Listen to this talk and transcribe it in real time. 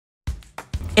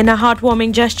In a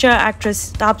heartwarming gesture,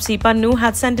 actress Tapsee Pannu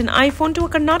had sent an iPhone to a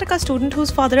Karnataka student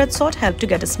whose father had sought help to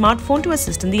get a smartphone to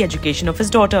assist in the education of his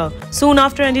daughter. Soon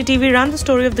after, NDTV ran the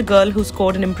story of the girl who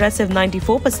scored an impressive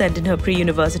 94% in her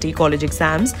pre-university college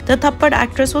exams. The Thappad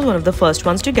actress was one of the first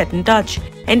ones to get in touch.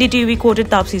 NDTV quoted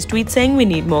Taapsee's tweet saying, "We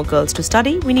need more girls to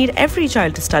study, we need every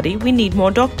child to study, we need more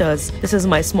doctors. This is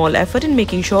my small effort in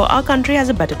making sure our country has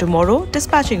a better tomorrow,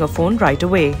 dispatching a phone right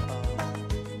away."